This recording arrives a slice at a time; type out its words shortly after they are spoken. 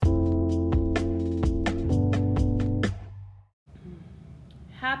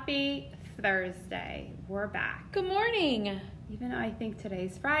Happy Thursday. We're back. Good morning. Even though I think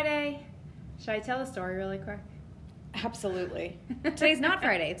today's Friday, should I tell the story really quick? Absolutely. Today's not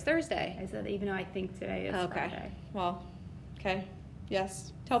Friday. It's Thursday. I said even though I think today is Friday. Well, okay.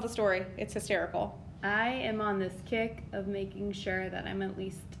 Yes. Tell the story. It's hysterical. I am on this kick of making sure that I'm at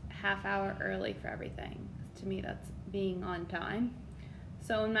least half hour early for everything. To me, that's being on time.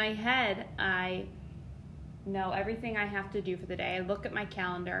 So in my head, I know everything I have to do for the day. I look at my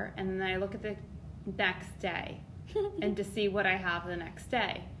calendar, and then I look at the next day and to see what I have the next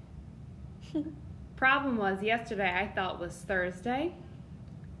day. Problem was, yesterday I thought was Thursday,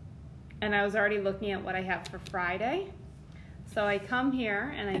 and I was already looking at what I have for Friday. So I come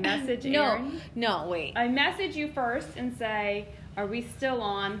here and I message Erin. No, wait. I message you first and say, are we still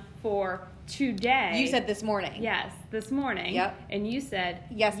on for today? You said this morning. Yes, this morning. Yep. And you said,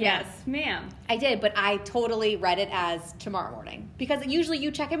 yes, ma'am. I did, but I totally read it as tomorrow morning. Because usually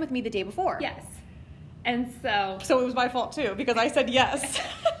you check in with me the day before. Yes. And so it was my fault too, because I said yes.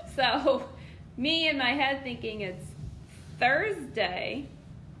 So me in my head thinking it's Thursday,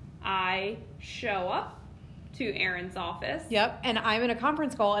 I show up to Erin's office. Yep, and I'm in a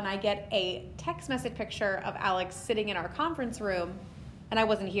conference call, and I get a text message picture of Alex sitting in our conference room, and I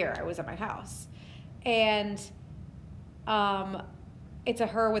wasn't here. I was at my house. And it's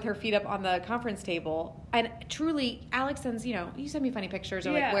her with her feet up on the conference table. And truly, Alex sends, you send me funny pictures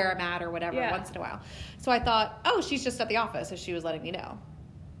or like where I'm at or whatever once in a while. So I thought, oh, she's just at the office, so she was letting me know.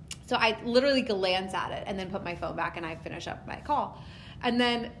 So I literally glance at it and then put my phone back, and I finish up my call. And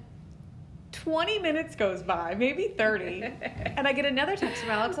then 20 minutes goes by, maybe 30, and I get another text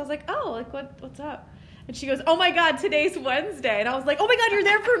from Alex. I was like, oh, like what's up? And she goes, oh my God, today's Wednesday. And I was like, oh my God, you're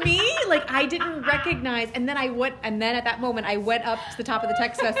there for me? Like, I didn't recognize. And then at that moment, I went up to the top of the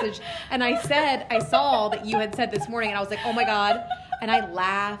text message, and I saw that you had said this morning, and I was like, oh my God. And I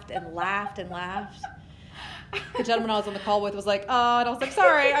laughed and laughed and laughed. The gentleman I was on the call with was like, oh, and I was like,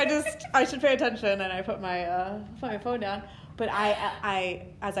 sorry, I should pay attention. And I put my phone down. But I,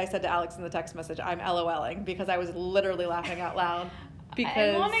 as I said to Alex in the text message, I'm LOLing because I was literally laughing out loud.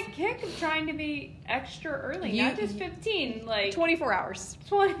 Because I'm on a kick of trying to be extra early, not just 15, like 24 hours.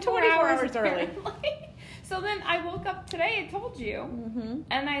 24 hours early. So then I woke up today, I told you,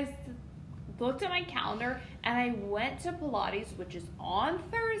 and I looked at my calendar, and I went to Pilates, which is on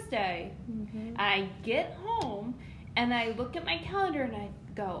Thursday. And I get home, and I look at my calendar, and I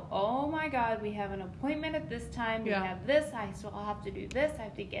go, oh my God, we have an appointment at this time. We have this. I still have to do this. I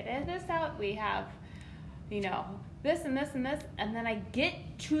have to get this out. We have, this and this and this. And then I get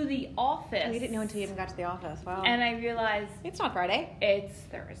to the office. Oh, you didn't know until you even got to the office. Wow. And I realized it's not Friday. It's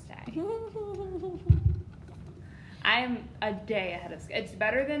Thursday. I'm a day ahead of schedule. It's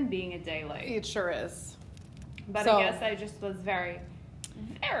better than being a day late. It sure is. But I guess I just was very,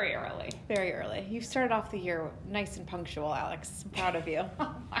 very early. Very early. You started off the year nice and punctual, Alex. I'm proud of you.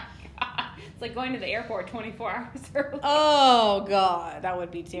 Oh my God. It's like going to the airport 24 hours early. Oh God, that would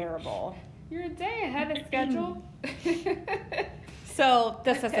be terrible. You're a day ahead of schedule. So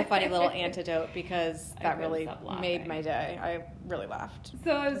this is a funny little antidote because that really made my day. I really laughed.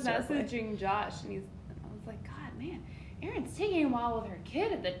 So I was messaging Josh, and I was like, God, man, Erin's taking a while with her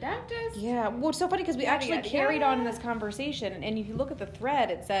kid at the dentist. Yeah, well, it's so funny because we actually carried on in this conversation, and if you look at the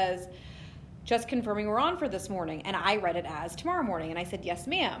thread, it says, just confirming we're on for this morning, and I read it as tomorrow morning, and I said, yes,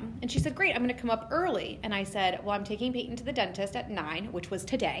 ma'am. And she said, great, I'm going to come up early. And I said, well, I'm taking Peyton to the dentist at 9, which was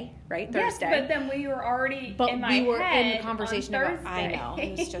today, right? Yes, Thursday. but then we were already in the conversation about, I know,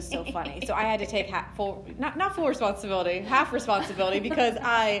 it was just so funny. So I had to take not full responsibility, half responsibility, because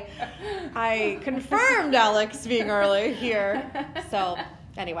I confirmed Alex being early here. So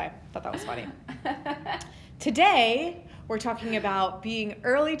anyway, thought that was funny. Today, we're talking about being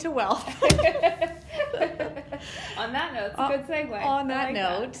early to wealth. On that note, it's a good segue. On that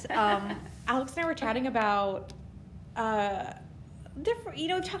note, Alex and I were chatting about different,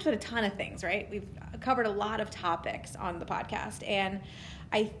 we've talked about a ton of things, right? We've covered a lot of topics on the podcast. And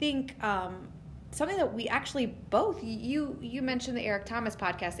I think something that we actually both, you mentioned the Eric Thomas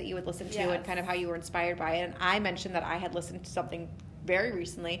podcast that you would listen to and kind of how you were inspired by it. And I mentioned that I had listened to something very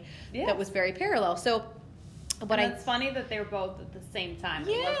recently that was very parallel. So it's funny that they were both at the same time.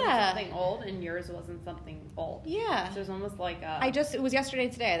 Yeah. It wasn't something old, and yours wasn't something old. Yeah. So it was almost like it was yesterday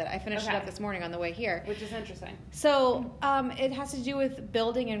and today that I finished it up this morning on the way here. Which is interesting. So it has to do with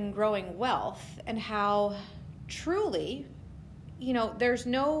building and growing wealth and how truly, there's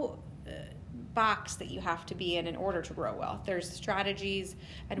no box that you have to be in order to grow wealth. There's strategies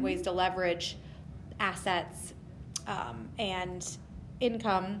and ways to leverage assets and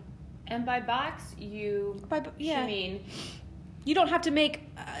income. And by box, you mean You don't have to make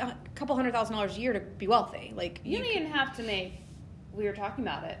a couple $100,000 a year to be wealthy. Like you don't even have to make. We were talking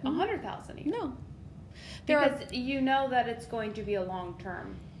about it. $100,000 a year. No, because you know that it's going to be a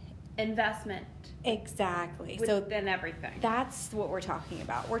long-term investment. Exactly. Within everything. That's what we're talking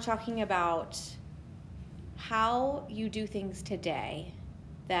about. We're talking about how you do things today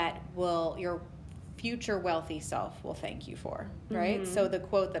that your future wealthy self will thank you for, right? So the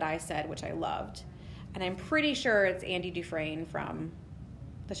quote that I said, which I loved, and I'm pretty sure it's Andy Dufresne from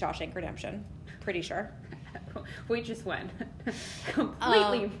The Shawshank Redemption. Pretty sure. We just went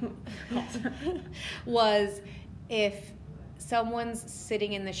completely was, if someone's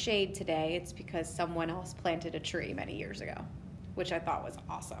sitting in the shade today, it's because someone else planted a tree many years ago, which I thought was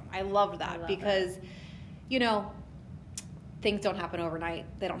awesome. I loved that because, you know, things don't happen overnight.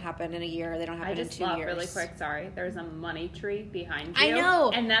 They don't happen in a year. They don't happen in 2 years. Really quick, sorry. There's a money tree behind I you.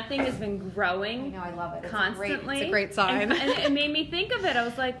 know. And that thing has been growing. I know, I love it. Constantly. It's a great sign. And it made me think of it. I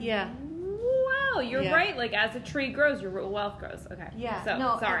was like, yeah. Wow, you're right. Like, as a tree grows, your wealth grows. Okay. Yeah. So,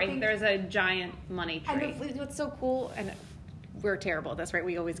 no, sorry. There's a giant money tree. And what's so cool, and we're terrible at this, right?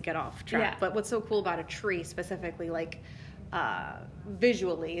 We always get off track. Yeah. But what's so cool about a tree specifically, like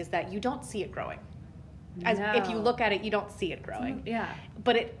visually, is that you don't see it growing. If you look at it, you don't see it growing. Yeah.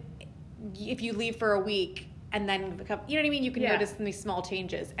 But if you leave for a week and then you know what I mean? You can notice these small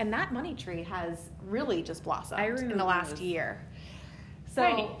changes. And that money tree has really just blossomed in the last year.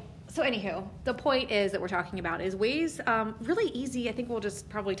 So anywho, the point is that we're talking about is ways, really easy. I think we'll just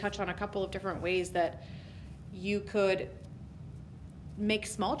probably touch on a couple of different ways that you could make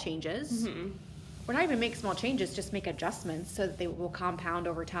small changes. Or not even make small changes, just make adjustments so that they will compound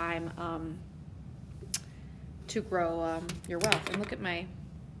over time to grow your wealth. And look at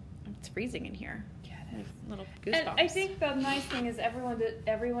it's freezing in here. Yeah, it is. Little goosebumps. And I think the nice thing is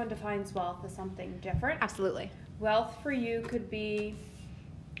everyone defines wealth as something different. Absolutely. Wealth for you could be...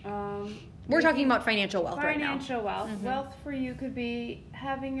 we're talking about financial wealth right now. Financial wealth. Wealth for you could be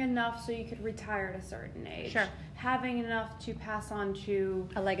having enough so you could retire at a certain age. Sure. Having enough to pass on to...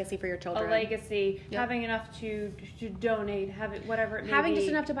 a legacy for your children. A legacy. Yep. Having enough to donate. Whatever it may having be. Just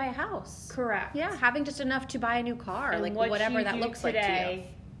enough to buy a house. Correct. Yeah, having just enough to buy a new car. And like whatever that looks today, like to you.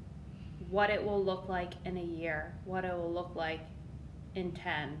 What it will look like in a year. What it will look like in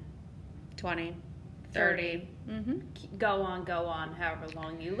 10. 20. 30. Go on, however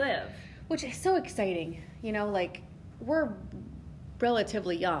long you live. Which is so exciting. You know, like, we're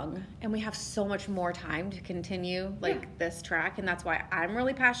relatively young and we have so much more time to continue this track, and that's why I'm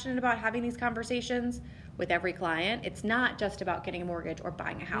really passionate about having these conversations with every client. It's not just about getting a mortgage or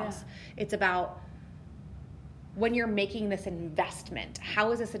buying a house. It's about when you're making this investment,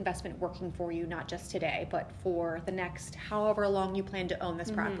 how is this investment working for you, not just today, but for the next however long you plan to own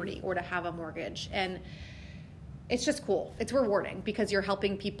this property or to have a mortgage. And it's just cool. It's rewarding because you're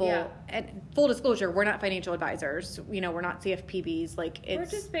helping people. Yeah. And full disclosure, we're not financial advisors. You know, we're not CFPBs. Like, we're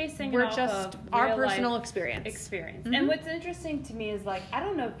just basing it off of our personal experience. And what's interesting to me is, like, I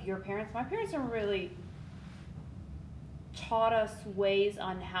don't know if your parents. My parents don't really taught us ways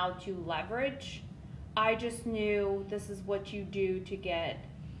on how to leverage. I just knew this is what you do to get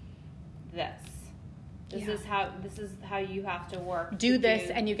this. This is how you have to work. Do this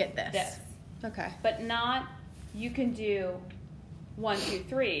and you get this. Okay. But not. You can do 1, 2,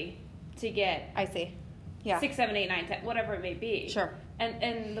 3 to get. I see. 6, 7, 8, 9, 10, whatever it may be. Sure.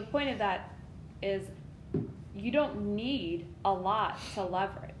 And the point of that is, you don't need a lot to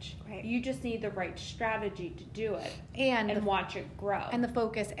leverage. Right. You just need the right strategy to do it and watch it grow. And the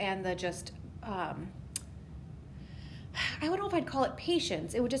focus and the just. I don't know if I'd call it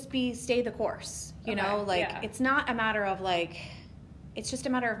patience. It would just be stay the course. You know, it's not a matter of it's just a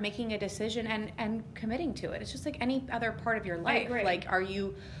matter of making a decision and committing to it. It's just like any other part of your life. Like, are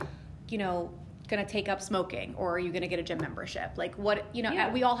you, going to take up smoking, or are you going to get a gym membership? Like, what,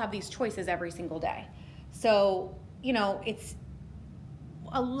 we all have these choices every single day. So, it's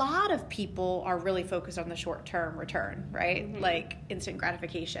a lot of people are really focused on the short-term return, right? Like instant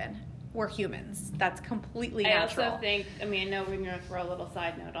gratification. We're humans. That's completely natural. I also think, I know we're going to throw a little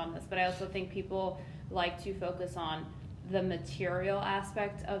side note on this, but I also think people like to focus on the material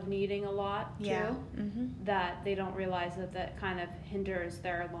aspect of needing a lot too, that they don't realize that kind of hinders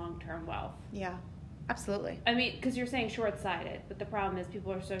their long-term wealth. Yeah, absolutely. Because you're saying short-sighted, but the problem is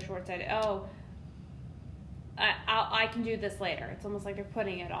people are so short-sighted. Oh, I can do this later. It's almost like they're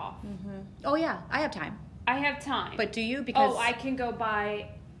putting it off. Oh yeah, I have time. I have time. But do you? Because I can go buy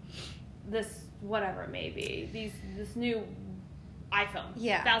this, whatever it may be, this new iPhone.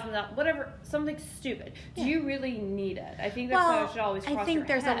 Yeah. $1,000, whatever, something stupid. Do you really need it? I think that's what I should always cross I think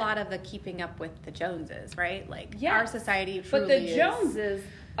there's head. a lot of the keeping up with the Joneses, right? Like, our society truly But the Joneses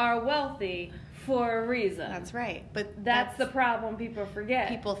are wealthy for a reason. That's right. But that's the problem people forget.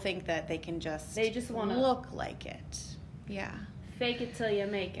 People think that they just want to look like it. Yeah. Fake it till you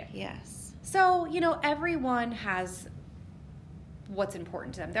make it. Yes. So, everyone has what's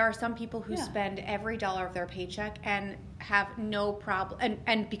important to them. There are some people who spend every dollar of their paycheck and have no problem,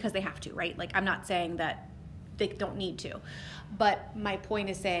 and because they have to, right? Like, I'm not saying that they don't need to, but my point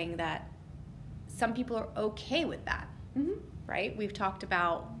is saying that some people are okay with that, right? We've talked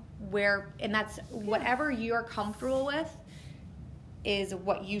about and that's whatever you're comfortable with is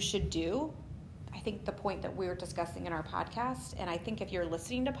what you should do. I think the point that we were discussing in our podcast, and I think if you're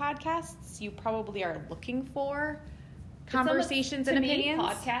listening to podcasts, you probably are looking for conversations and opinions.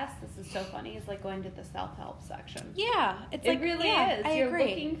 Podcast, this is so funny, is like going to the self-help section. Yeah, it really is. I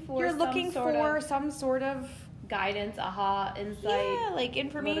agree. You're looking for some sort of guidance, insight. Yeah, like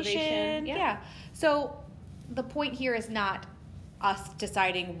information. Yeah. So the point here is not us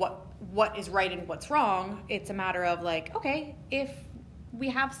deciding what is right and what's wrong. It's a matter of like, okay, if we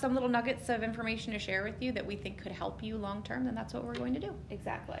have some little nuggets of information to share with you that we think could help you long term, then that's what we're going to do.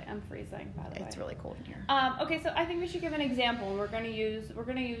 Exactly. I'm freezing, by the way. It's really cold in here. Okay, so I think we should give an example. We're going to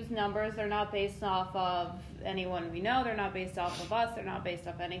use numbers. They're not based off of anyone we know. They're not based off of us. They're not based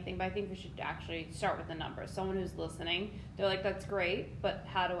off anything. But I think we should actually start with the numbers. Someone who's listening, they're like, "That's great, but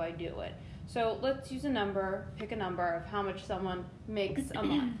how do I do it?" So let's use a number. Pick a number of how much someone makes a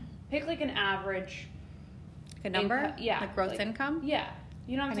month. Pick like an average. A number? Yeah. Like gross income? Yeah.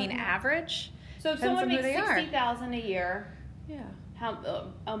 You know what I'm saying? Average? So if someone makes $60,000 a year,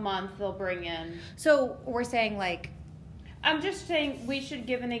 how a month they'll bring in. So we're saying like, I'm just saying we should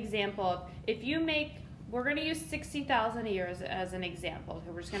give an example of if you make. We're going to use $60,000 a year as an example.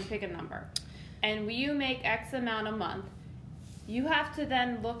 Okay, we're just going to pick a number, and you make X amount a month. You have to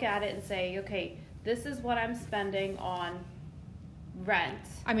then look at it and say, okay, this is what I'm spending on rent.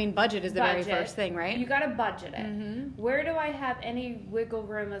 I mean, budget is the very first thing, right? You got to budget it. Mm-hmm. Where do I have any wiggle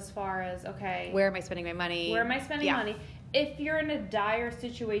room as far as, okay, where am I spending my money? Where am I spending money? If you're in a dire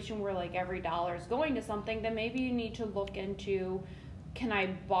situation where like every dollar is going to something, then maybe you need to look into, can I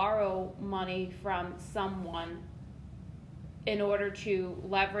borrow money from someone in order to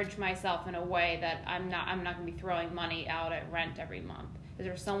leverage myself in a way that I'm not going to be throwing money out at rent every month? Is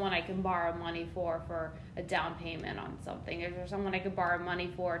there someone I can borrow money for a down payment on something? Is there someone I could borrow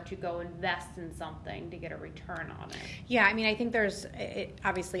money for to go invest in something to get a return on it? Yeah, I mean, I think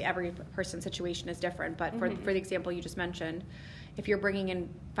obviously every person's situation is different, but for the example you just mentioned, if you're bringing in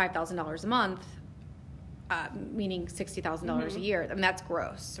 $5,000 a month, meaning $60,000 a year, I mean, that's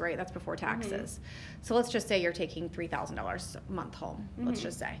gross, right? That's before taxes. So let's just say you're taking $3,000 a month home, let's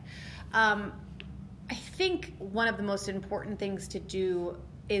just say. I think one of the most important things to do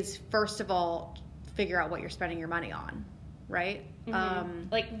is, first of all, figure out what you're spending your money on, right?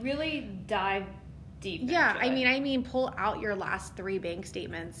 Like really dive deep. Yeah, I mean, pull out your last 3 bank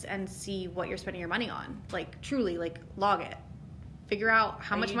statements and see what you're spending your money on. Like, truly, like, log it. Figure out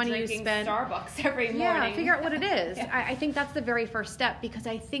how much money you spend. Starbucks every morning. Yeah, figure out what it is. I think that's the very first step, because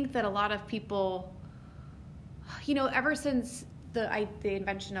I think that a lot of people, ever since the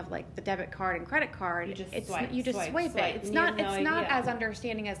invention of like the debit card and credit card, you just swipe it. It's not as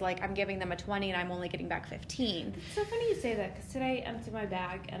understanding as like I'm giving them a 20 and I'm only getting back 15. It's so funny you say that, because today I emptied my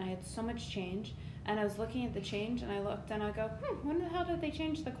bag and I had so much change, and I was looking at the change and I looked and I go, when the hell did they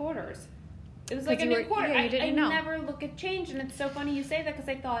change the quarters? It was like a new quarter. I never look at change, and it's so funny you say that, because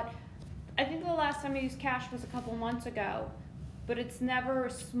I think the last time I used cash was a couple months ago, but it's never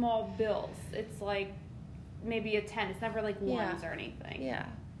small bills. It's like maybe a 10. It's never like ones or anything. Yeah.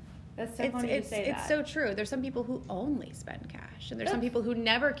 That's so funny you say that. It's so true. There's some people who only spend cash, and there's some people who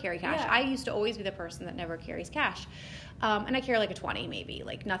never carry cash. Yeah. I used to always be the person that never carries cash. And I carry like a 20 maybe,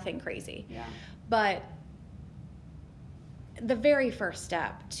 like nothing crazy. Yeah. But the very first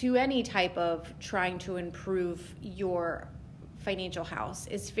step to any type of trying to improve your financial house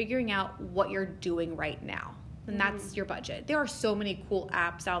is figuring out what you're doing right now. And that's your budget. There are so many cool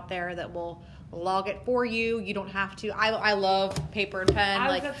apps out there that will log it for you. You don't have to. I love paper and pen. I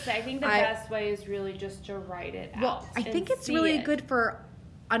was about to say, I think the best way is really just to write it out. Well, I think it's really good for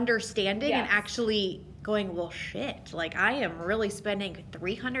understanding and actually going, well, shit, like I am really spending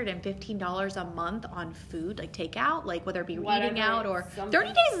 $315 a month on food, like takeout, like whether it be eating out or 30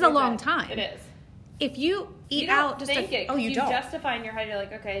 days is a long time. It is. If you eat out, you don't justify in your head. You're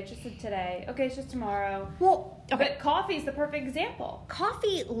like, okay, it's just today. Okay, it's just tomorrow. Well, okay. But coffee is the perfect example.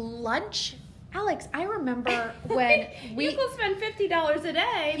 Coffee, lunch, Alex, I remember when you could spend $50 a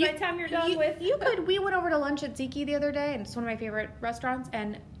day by the time you're done with. You could. We went over to lunch at Ziki the other day, and it's one of my favorite restaurants.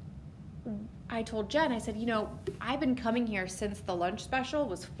 And I told Jen, I said, I've been coming here since the lunch special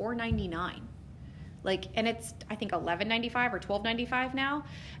was $4.99. And it's I think $11.95 or $12.95 now,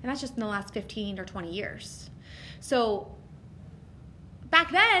 and that's just in the last 15 or 20 years. So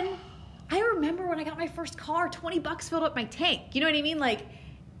back then, I remember when I got my first car, $20 filled up my tank. You know what I mean?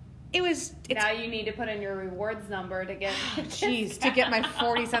 Now you need to put in your rewards number to get to get my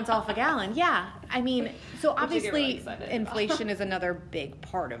 40 cents off a gallon. Yeah. I mean, so obviously inflation is another big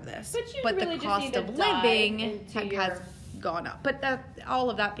part of this. But really the cost of living has gone up. But all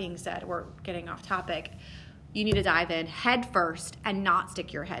of that being said, we're getting off topic. You need to dive in head first and not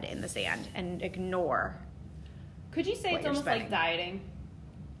stick your head in the sand and ignore. Could you say it's almost like dieting?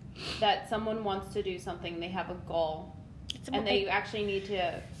 That someone wants to do something, they have a goal, and they actually need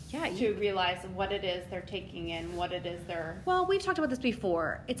to realize what it is they're taking in, what it is they're... Well, we've talked about this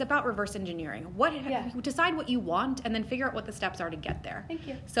before. It's about reverse engineering. Decide what you want and then figure out what the steps are to get there. Thank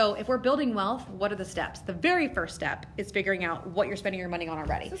you. So if we're building wealth, what are the steps? The very first step is figuring out what you're spending your money on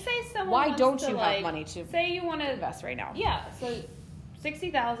already. So say someone Why don't you have money to say you want to invest right now? Yeah, so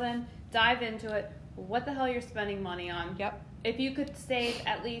 $60,000, dive into it. What the hell you're spending money on? Yep. If you could save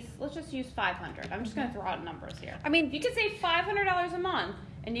at least, let's just use $500. I'm just going to throw out numbers here. I mean, if you could save $500 a month,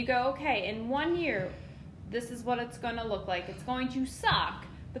 and you go, okay, in 1 year, this is what it's going to look like. It's going to suck,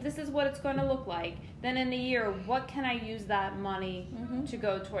 but this is what it's going to look like. Then in a year, what can I use that money to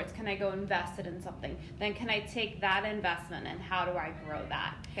go towards? Can I go invest it in something? Then can I take that investment and how do I grow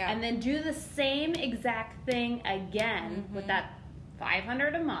that? Yeah. And then do the same exact thing again with that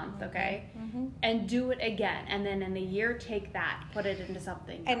 $500 a month, okay? And do it again. And then in a year, take that, put it into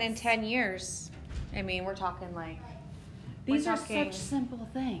something And else. in 10 years, I mean, we're talking These are such simple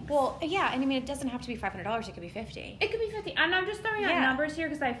things. Well, yeah, and I mean, it doesn't have to be $500. It could be $50. It could be $50. And I'm just throwing out numbers here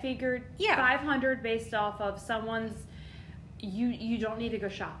because I figured $500 based off of someone's. You don't need to go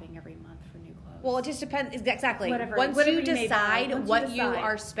shopping every month for new clothes. Well, it just depends. Exactly. Once you you decide what you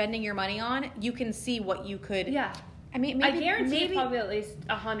are spending your money on, you can see what you could. Yeah. I mean, I guarantee it's probably at least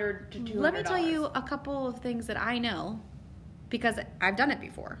 $100 to $200. Let me tell you a couple of things that I know because I've done it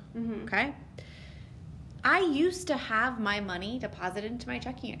before. Okay. I used to have my money deposited into my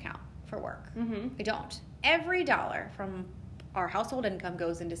checking account for work. I don't. Every dollar from our household income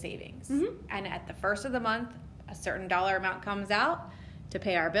goes into savings. And at the first of the month, a certain dollar amount comes out to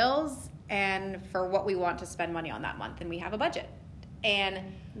pay our bills and for what we want to spend money on that month. And we have a budget. And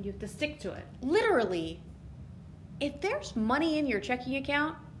you have to stick to it. Literally, if there's money in your checking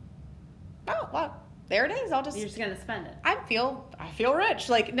account, oh, well, there it is. You're just going to spend it. I feel rich.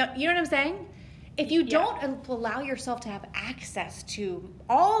 No, you know what I'm saying? If you don't allow yourself to have access to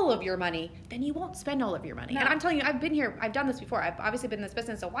all of your money, then you won't spend all of your money. No. And I'm telling you, I've done this before. I've obviously been in this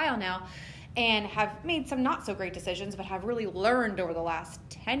business a while now and have made some not so great decisions, but have really learned over the last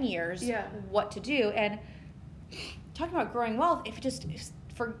 10 years what to do. And talking about growing wealth, if you just,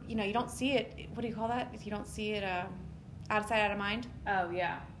 you don't see it, what do you call that? If you don't see it out of sight, out of mind? Oh,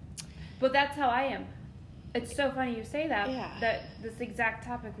 yeah. But that's how I am. It's so funny you say that. Yeah. That this exact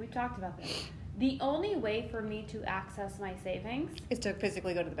topic, we've talked about this. The only way for me to access my savings is to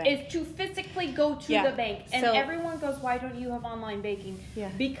physically go to the bank. Is to physically go to the bank. And everyone goes, why don't you have online banking? Yeah.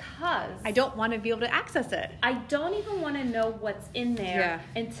 Because I don't want to be able to access it. I don't even want to know what's in there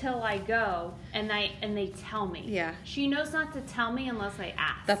until I go and they tell me. Yeah. She knows not to tell me unless I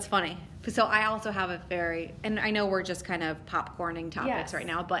ask. That's funny. So I also have and I know we're just kind of popcorning topics right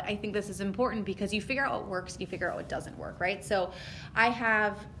now, but I think this is important because you figure out what works and you figure out what doesn't work, right? So I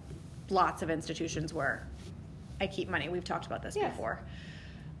have lots of institutions where I keep money. We've talked about this before.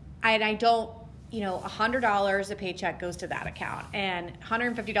 And I don't, $100 a paycheck goes to that account and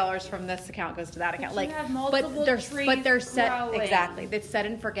 $150 from this account goes to that account. You have multiple trees they're set growing. Exactly. It's set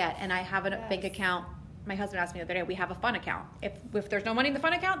and forget. And I have a bank account. My husband asked me the other day, we have a fun account. If there's no money in the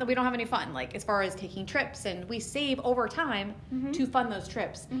fun account, then we don't have any fun. As far as taking trips, and we save over time to fund those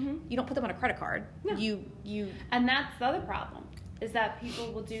trips. You don't put them on a credit card. No. You And that's the other problem. Is that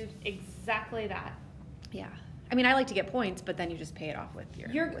people will do exactly that. Yeah. I mean, I like to get points, but then you just pay it off with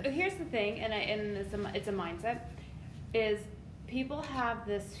Here's the thing, and it's a mindset, is people have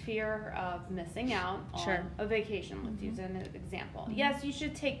this fear of missing out on a vacation. Let's use an example. Yes, you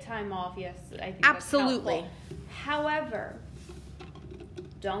should take time off. Yes, I think absolutely. That's helpful. However,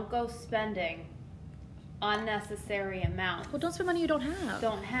 don't go spending unnecessary amounts. Well, don't spend money you don't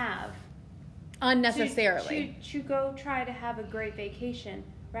have. Unnecessarily. To go try to have a great vacation.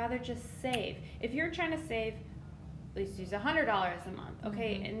 Rather just save. If you're trying to save let's use $100 a month.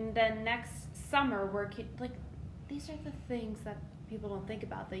 Okay, and then next summer like, these are the things that people don't think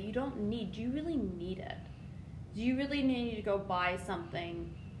about that you don't need. Do you really need it? Do you really need to go buy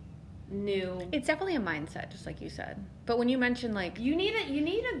something new? It's definitely a mindset, just like you said. But when you mention like you need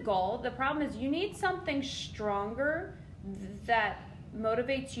a goal. The problem is you need something stronger that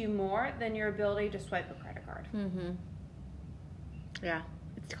motivates you more than your ability to swipe a credit card. Yeah,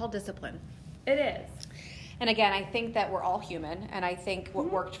 it's called discipline. It is. And again, I think that we're all human, and I think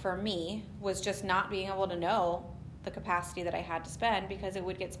what worked for me was just not being able to know the capacity that I had to spend because it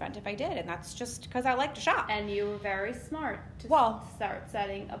would get spent if I did, and that's just because I like to shop. And you were very smart to start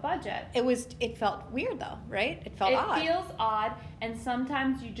setting a budget. It felt weird though, right? It felt odd. It feels odd, and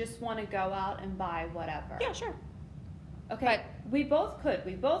sometimes you just want to go out and buy whatever. Yeah, sure. Okay, but we both could.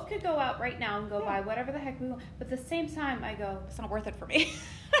 We both could go out right now and go buy whatever the heck we want. But at the same time, I go, it's not worth it for me.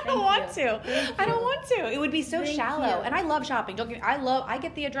 I don't want to. I don't want to. It would be so shallow. And I love shopping. I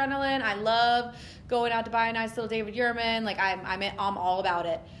get the adrenaline. I love going out to buy a nice little David Yurman. Like I'm all about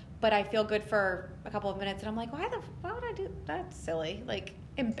it. But I feel good for a couple of minutes, and I'm like, why would I do that? That's silly. Like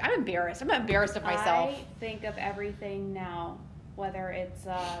I'm embarrassed. I'm not embarrassed of myself. I think of everything now. Whether it's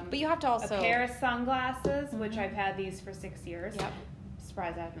but you have to also a pair of sunglasses, which I've had these for 6 years. Yep.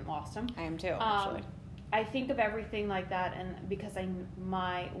 Surprised I haven't lost them. I am too, actually. I think of everything like that, and because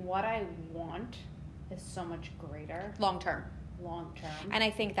what I want is so much greater. Long term. And I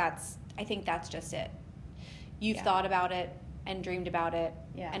think that's just it. You've thought about it and dreamed about it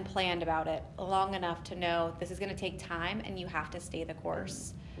and planned about it long enough to know this is going to take time, and you have to stay the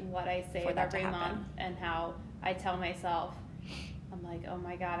course. What I say every month, and how I tell myself, I'm like, oh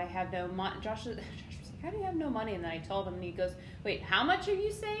my God, I have no money. Josh was like, how do you have no money? And then I told him, and he goes, wait, how much have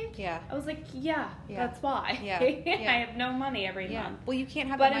you saved? Yeah. I was like, yeah. That's why. Yeah. I have no money every month. Well, you can't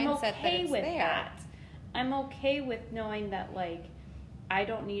have the mindset that it's there. That. I'm okay with knowing that, like, I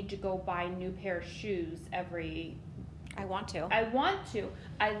don't need to go buy a new pair of shoes every... I want to. I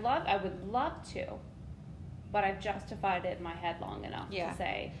would love to. But I've justified it in my head long enough to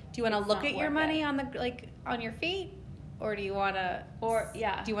say. Do you want to look at your money on your feet? Or do you want to? Do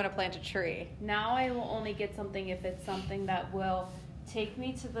you want to plant a tree? Now I will only get something if it's something that will take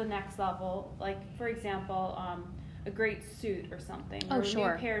me to the next level. Like, for example, a great suit or something. Oh, or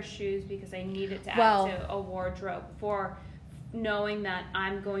sure. a new pair of shoes because I need it to add to a wardrobe. For knowing that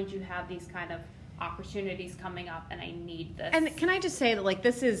I'm going to have these kind of opportunities coming up and I need this. And can I just say that, like,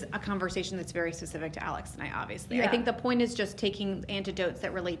 this is a conversation that's very specific to Alex and I, obviously. I think the point is just taking antidotes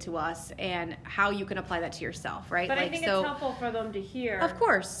that relate to us and how you can apply that to yourself, right? But I think it's helpful for them to hear, of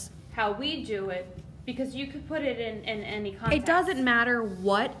course, how we do it, because you could put it in any context. It doesn't matter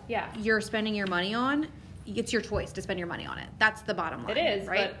what you're spending your money on. It's your choice to spend your money on it. That's the bottom line. It is,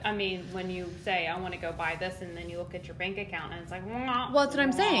 right? But I mean, when you say, I want to go buy this, and then you look at your bank account and it's like, well, that's what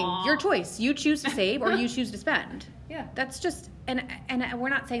I'm saying. Your choice. You choose to save or you choose to spend. Yeah. That's just, and we're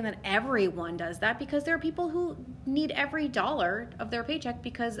not saying that everyone does that, because there are people who need every dollar of their paycheck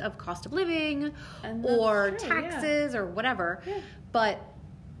because of cost of living or taxes or whatever. Yeah. But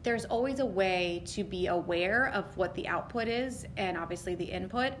there's always a way to be aware of what the output is and obviously the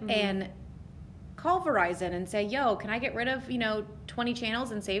input, and call Verizon and say, yo, can I get rid of, 20 channels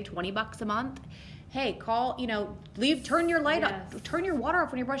and save $20 a month? Hey, call, turn your light up, turn your water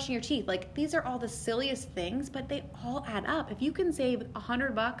off when you're brushing your teeth. Like, these are all the silliest things, but they all add up. If you can save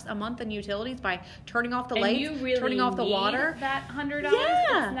 $100 a month in utilities by turning off the lights, turning off the water. That $100?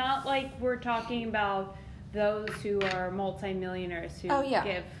 Yeah. It's not like we're talking about those who are multimillionaires who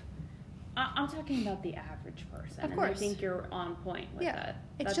give. I'm talking about the average person. Of course. And I think you're on point with that.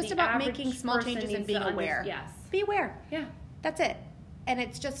 It's just about making small changes and being aware. Yes. Be aware. Yeah. That's it. And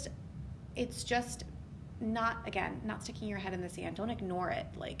it's just not sticking your head in the sand. Don't ignore it.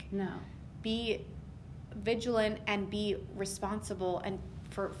 Like, no. Be vigilant and be responsible and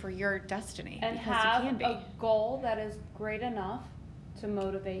for your destiny. And have a goal that is great enough to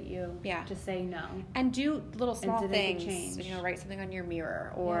motivate you to say no. And do little small things. Write something on your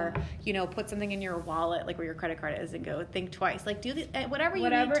mirror, or put something in your wallet, like where your credit card is, and go think twice. Like, do whatever you need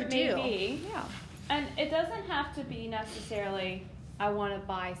to do. Whatever it may be. Yeah. And it doesn't have to be necessarily, I want to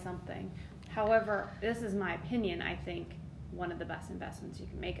buy something. However, this is my opinion. I think one of the best investments you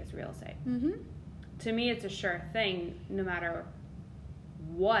can make is real estate. Mm-hmm. To me, it's a sure thing, no matter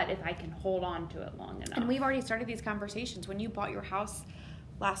what, if I can hold on to it long enough. And we've already started these conversations. When you bought your house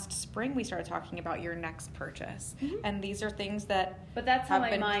last spring, we started talking about your next purchase. Mm-hmm. And these are things that that's how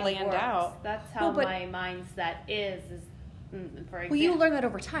have been planned works. out. That's how my mindset is for example. Well, you learn that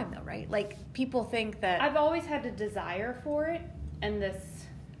over time, though, right? Like, people think that... I've always had a desire for it, and this...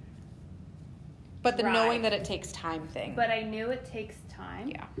 But the knowing that it takes time thing. But I knew it takes time.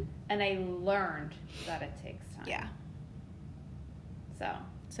 Yeah. And I learned that it takes time. Yeah.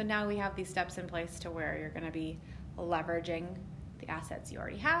 So now we have these steps in place to where you're going to be leveraging the assets you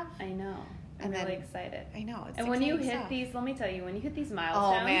already have. I know. I'm really excited. I know. It's and when you hit these, let me tell you, when you hit these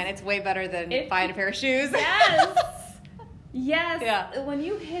milestones. Oh, man, it's way better than buying a pair of shoes. Yes. Yes. Yeah. When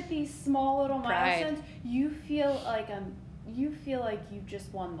you hit these small little milestones, you feel like you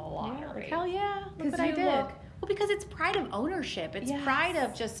just won the lottery. Yeah, like, hell yeah. Look what I did. Well, because it's pride of ownership. It's pride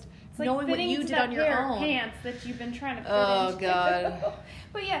of just knowing what you did on your own. Pants that you've been trying to fit into. Oh, God.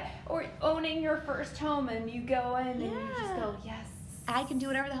 But yeah, or owning your first home and you go in and you just go, yes. I can do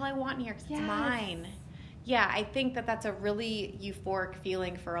whatever the hell I want in here because it's mine. Yeah, I think that's a really euphoric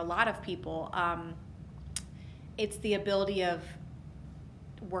feeling for a lot of people. It's the ability of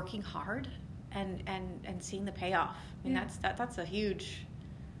working hard and seeing the payoff. I mean, that's a huge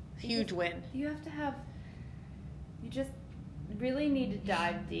win. You just really need to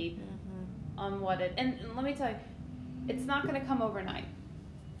dive deep on what it, and let me tell you, it's not going to come overnight.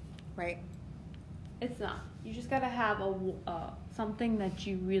 Right. It's not. You just got to have something that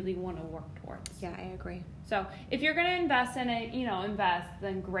you really want to work towards. Yeah, I agree. So if you're going to invest in it,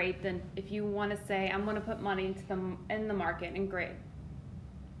 then great. Then if you want to say, I'm going to put money in the market, and great.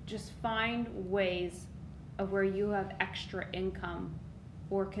 Just find ways of where you have extra income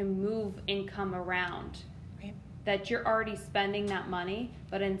or can move income around. Right. That you're already spending that money,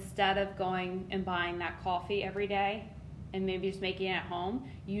 but instead of going and buying that coffee every day and maybe just making it at home,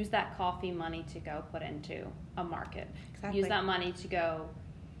 use that coffee money to go put into a market. Exactly. Use that money to go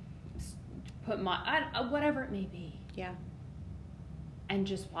put whatever it may be. Yeah. And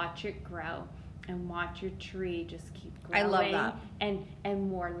just watch it grow and watch your tree just keep growing. I love that.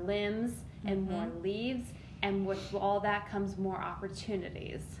 And more limbs and more leaves, and with all that comes more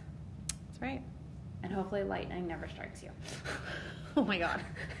opportunities. That's right. And hopefully lightning never strikes you. Oh my God.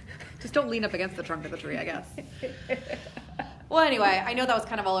 Just don't lean up against the trunk of the tree, I guess. Well, anyway, I know that was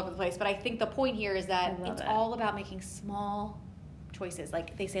kind of all over the place, but I think the point here is that it's all about making small choices.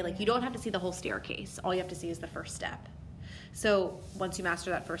 Like they say, you don't have to see the whole staircase. All you have to see is the first step. So once you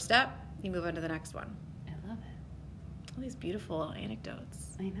master that first step, you move on to the next one. I love it. All these beautiful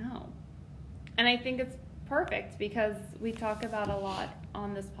anecdotes. I know. And I think it's perfect because we talk about a lot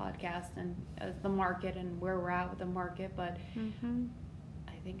on this podcast and the market and where we're at with the market, but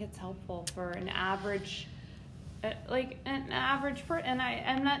I think it's helpful for an average this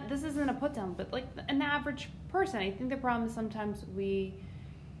isn't a put down, but an average person. I think the problem is sometimes we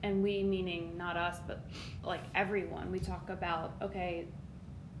meaning not us, but everyone, we talk about, okay,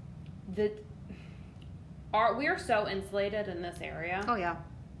 we are so insulated in this area. Oh yeah.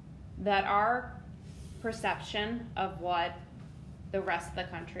 That our perception of what the rest of the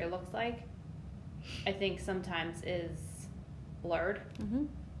country looks like, I think sometimes is blurred.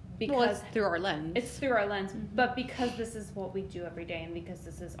 Because it's through our lens. It's through our lens, but because this is what we do every day, and because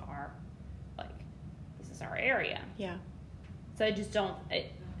this is our area. Yeah. So I just don't.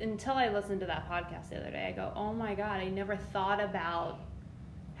 Until I listened to that podcast the other day, I go, "Oh my God! I never thought about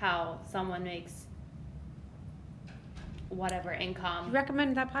how someone makes whatever income." You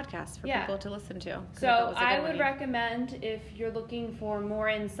recommend that podcast for people to listen to. So I would recommend, if you're looking for more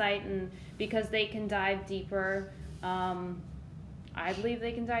insight, and because they can dive deeper. I believe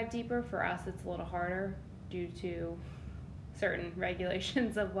they can dive deeper. For us, it's a little harder due to certain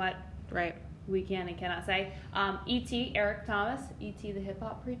regulations of what we can and cannot say. E.T., Eric Thomas, E.T. the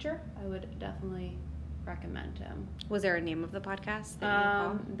hip-hop preacher, I would definitely recommend him. Was there a name of the podcast?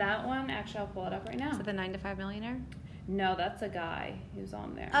 That one, actually, I'll pull it up right now. Is it the 9 to 5 Millionaire? No, that's a guy who's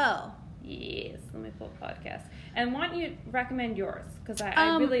on there. Oh. Yes, let me pull the podcast. And why don't you recommend yours? Because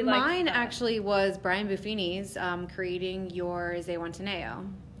I really like mine actually was Brian Buffini's Creating Your Zihuatanejo.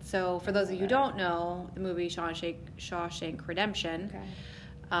 So for those of you who don't know, the movie Shawshank Redemption,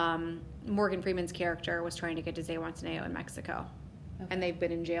 Morgan Freeman's character was trying to get to Zihuatanejo in Mexico. Okay. And they've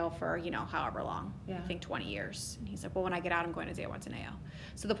been in jail for, however long. Yeah. I think 20 years. And he's like, well, when I get out, I'm going to Zihuatanejo.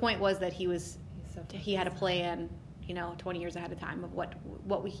 So the point was that he had a plan, 20 years ahead of time of what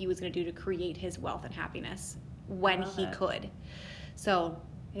he was going to do to create his wealth and happiness when he could. So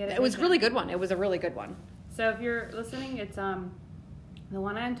it was a really good one. It was a really good one. So if you're listening, it's the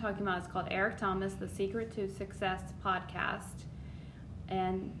one I'm talking about is called Eric Thomas, The Secret to Success Podcast.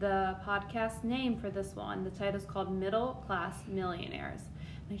 And the podcast name for this one, the title is called Middle Class Millionaires.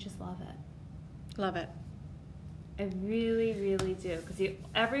 And I just love it. Love it. I really, really do. Because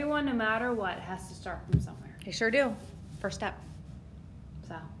everyone, no matter what, has to start from somewhere. They sure do. First step.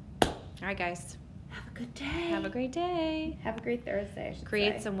 So. All right, guys. Have a good day. Have a great day. Have a great Thursday, I should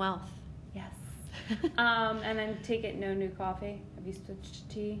Create some wealth. Yes. And then take it no new coffee. Have you switched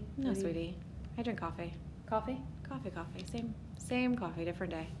to tea? No, sweetie. I drink coffee. Coffee? Coffee. Same coffee,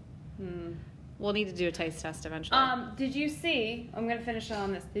 different day. We'll need to do a taste test eventually. Did you see, I'm going to finish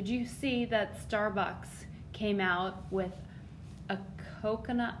on this. Did you see that Starbucks came out with a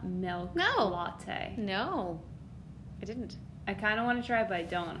coconut milk latte? No, I didn't. I kind of want to try, but I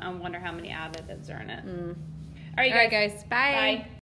don't. I wonder how many additives are in it. All right, guys. Bye. Bye.